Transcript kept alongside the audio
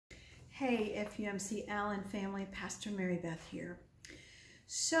Hey, FUMC Allen family, Pastor Mary Beth here.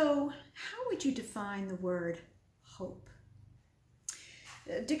 So, how would you define the word hope?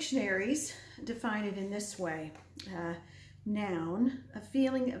 Dictionaries define it in this way. Noun, a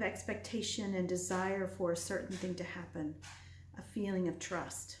feeling of expectation and desire for a certain thing to happen, a feeling of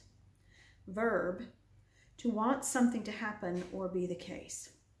trust. Verb, to want something to happen or be the case.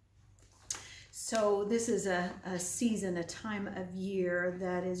 So this is a season, a time of year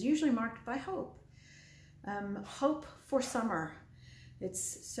that is usually marked by hope. Hope for summer.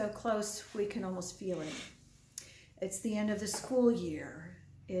 It's so close we can almost feel it. It's the end of the school year.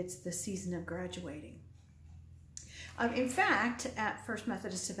 It's the season of graduating. In fact, at First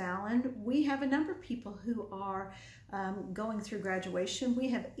Methodist of Allen, we have a number of people who are going through graduation. We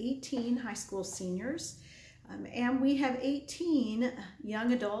have 18 high school seniors. And we have 18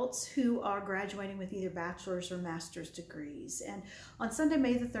 young adults who are graduating with either bachelor's or master's degrees. And on Sunday,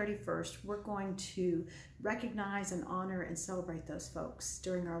 May the 31st, we're going to recognize and honor and celebrate those folks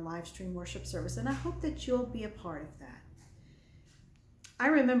during our live stream worship service. And I hope that you'll be a part of that. I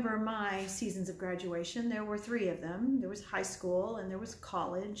remember my seasons of graduation. There were 3 of them. There was high school, and there was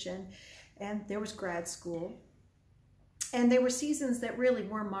college, and there was grad school. And they were seasons that really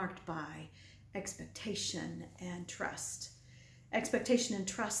were marked by expectation and trust. Expectation and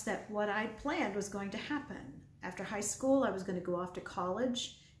trust that what I'd planned was going to happen. After high school, I was going to go off to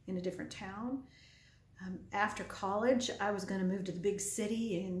college in a different town. After college, I was going to move to the big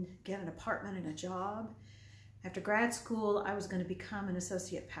city and get an apartment and a job. After grad school, I was going to become an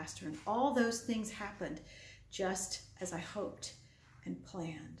associate pastor. And all those things happened just as I hoped and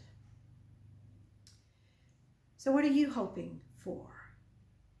planned. So what are you hoping for?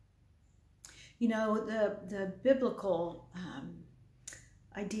 You know, the biblical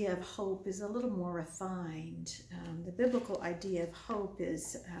idea of hope is a little more refined. The biblical idea of hope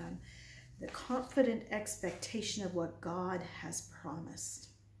is the confident expectation of what God has promised.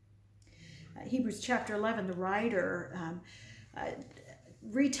 Hebrews chapter 11, the writer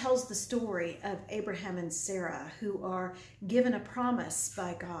retells the story of Abraham and Sarah, who are given a promise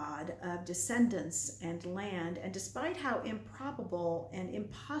by God of descendants and land. And despite how improbable and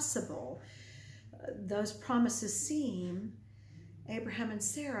impossible those promises seem, Abraham and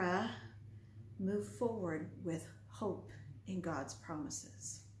Sarah move forward with hope in God's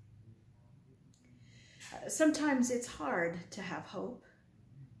promises. Sometimes it's hard to have hope.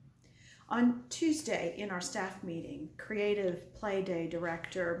 On Tuesday in our staff meeting, Creative Play Day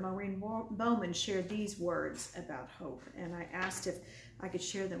Director Maureen Bowman shared these words about hope, and I asked if I could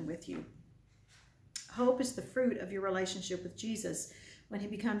share them with you. Hope is the fruit of your relationship with Jesus when he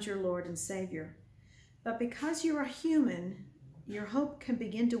becomes your Lord and Savior. But because you are human, your hope can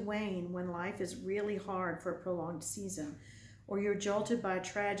begin to wane when life is really hard for a prolonged season, or you're jolted by a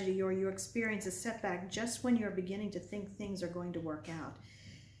tragedy, or you experience a setback just when you're beginning to think things are going to work out.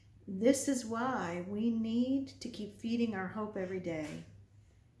 This is why we need to keep feeding our hope every day.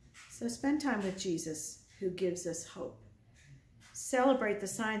 So spend time with Jesus, who gives us hope. Celebrate the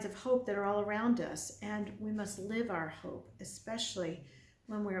signs of hope that are all around us, and we must live our hope, especially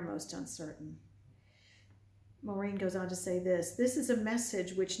when we are most uncertain. Maureen goes on to say this is a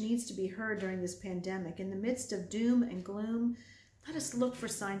message which needs to be heard during this pandemic. In the midst of doom and gloom, let us look for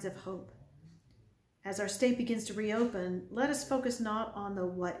signs of hope. As our state begins to reopen, let us focus not on the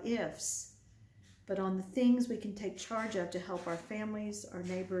what-ifs, but on the things we can take charge of to help our families, our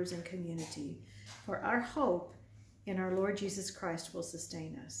neighbors, and community. For our hope in our Lord Jesus Christ will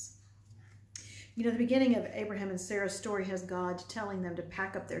sustain us. You know, the beginning of Abraham and Sarah's story has God telling them to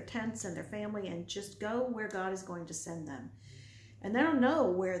pack up their tents and their family and just go where God is going to send them. And they don't know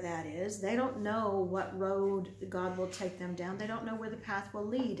where that is. They don't know what road God will take them down. They don't know where the path will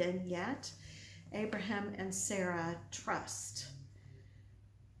lead. And yet, Abraham and Sarah trust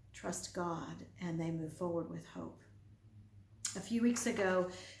God, and they move forward with hope. A few weeks ago,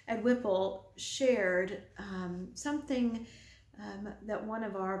 Ed Whipple shared something that one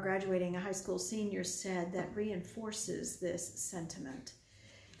of our graduating high school seniors said that reinforces this sentiment.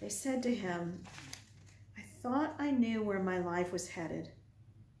 They said to him, I thought I knew where my life was headed.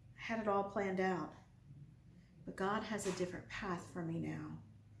 I had it all planned out. But God has a different path for me now.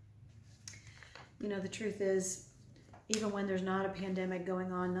 You know, the truth is, even when there's not a pandemic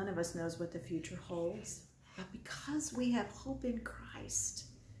going on, none of us knows what the future holds. But because we have hope in Christ,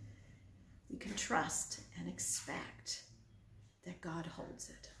 we can trust and expect that God holds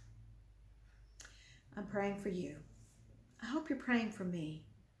it. I'm praying for you. I hope you're praying for me.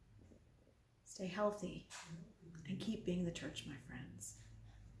 Stay healthy and keep being the church, my friends.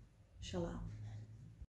 Shalom.